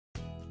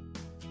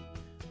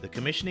The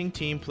commissioning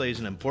team plays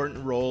an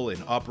important role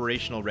in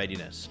operational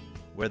readiness,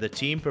 where the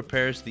team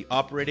prepares the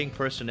operating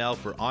personnel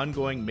for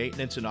ongoing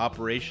maintenance and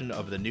operation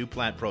of the new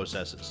plant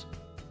processes.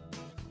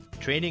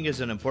 Training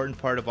is an important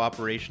part of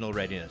operational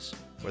readiness,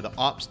 where the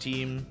ops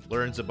team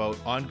learns about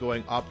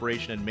ongoing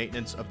operation and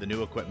maintenance of the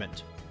new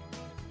equipment.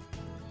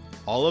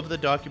 All of the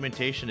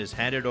documentation is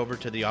handed over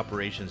to the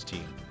operations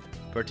team,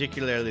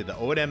 particularly the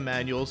O&M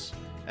manuals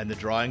and the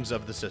drawings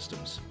of the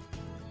systems.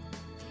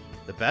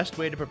 The best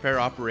way to prepare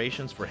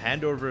operations for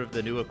handover of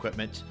the new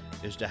equipment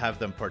is to have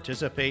them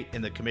participate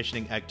in the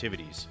commissioning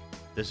activities.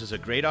 This is a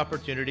great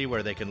opportunity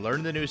where they can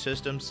learn the new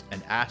systems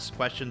and ask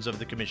questions of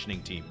the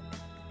commissioning team.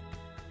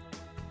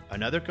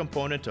 Another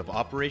component of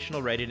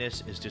operational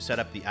readiness is to set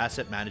up the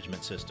asset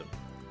management system.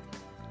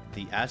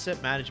 The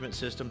asset management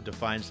system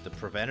defines the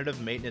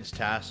preventative maintenance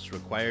tasks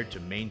required to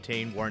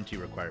maintain warranty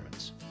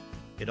requirements.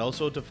 It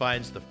also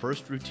defines the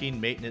first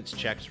routine maintenance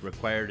checks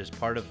required as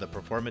part of the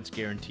performance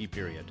guarantee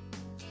period.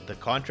 The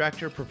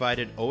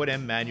contractor-provided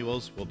O&M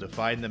manuals will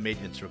define the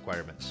maintenance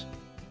requirements.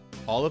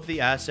 All of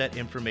the asset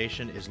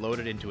information is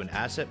loaded into an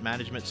asset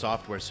management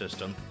software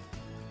system,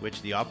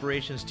 which the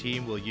operations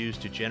team will use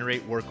to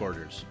generate work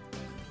orders.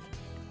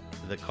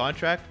 The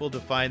contract will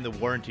define the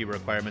warranty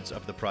requirements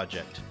of the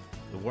project.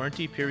 The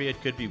warranty period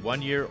could be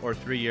 1 year or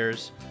 3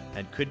 years,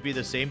 and could be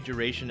the same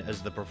duration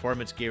as the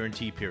performance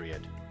guarantee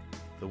period.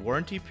 The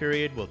warranty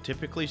period will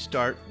typically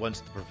start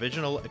once the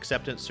provisional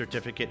acceptance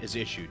certificate is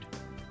issued,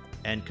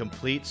 and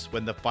completes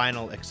when the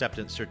final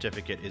acceptance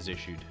certificate is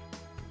issued.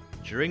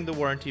 During the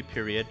warranty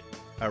period,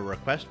 a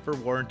request for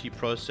warranty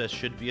process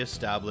should be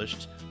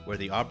established where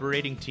the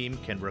operating team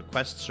can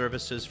request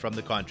services from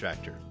the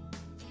contractor.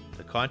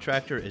 The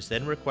contractor is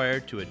then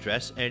required to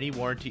address any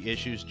warranty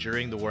issues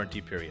during the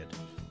warranty period.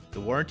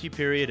 The warranty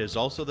period is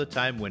also the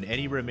time when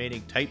any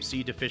remaining Type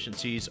C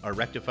deficiencies are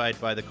rectified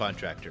by the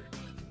contractor.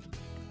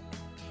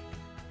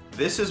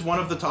 This is one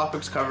of the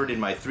topics covered in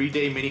my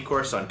 3-day mini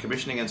course on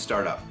commissioning and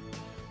startup.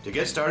 To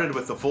get started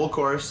with the full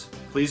course,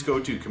 please go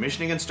to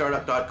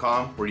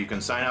commissioningandstartup.com where you can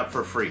sign up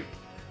for free.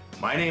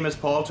 My name is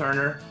Paul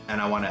Turner,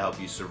 and I want to help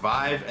you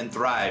survive and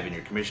thrive in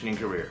your commissioning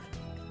career.